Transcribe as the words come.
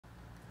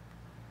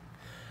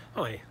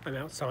Hi, I'm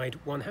outside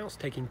one house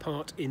taking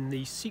part in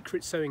the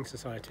Secret Sewing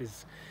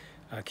Society's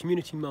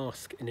Community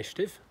Mask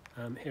Initiative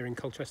here in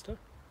Colchester.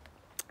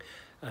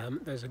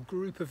 There's a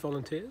group of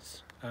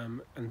volunteers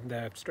and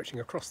they're stretching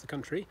across the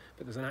country,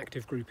 but there's an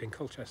active group in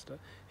Colchester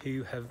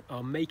who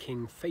are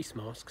making face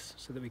masks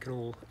so that we can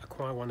all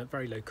acquire one at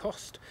very low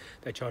cost.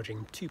 They're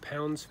charging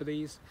 £2 for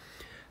these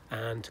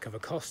and to cover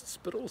costs,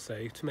 but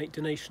also to make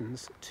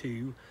donations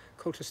to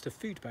Colchester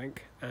Food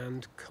Bank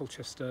and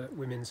Colchester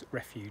Women's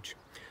Refuge.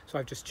 So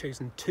I've just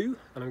chosen two,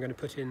 and I'm going to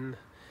put in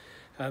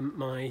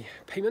my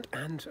payment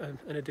and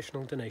an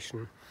additional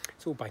donation.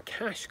 It's all by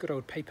cash, good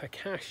old paper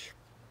cash.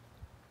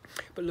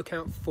 But look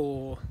out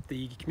for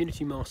the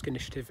Community Mask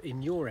Initiative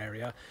in your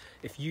area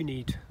if you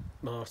need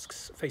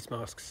masks, face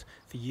masks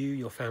for you,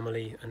 your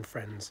family and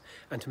friends,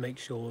 and to make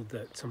sure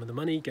that some of the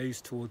money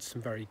goes towards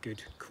some very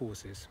good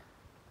causes.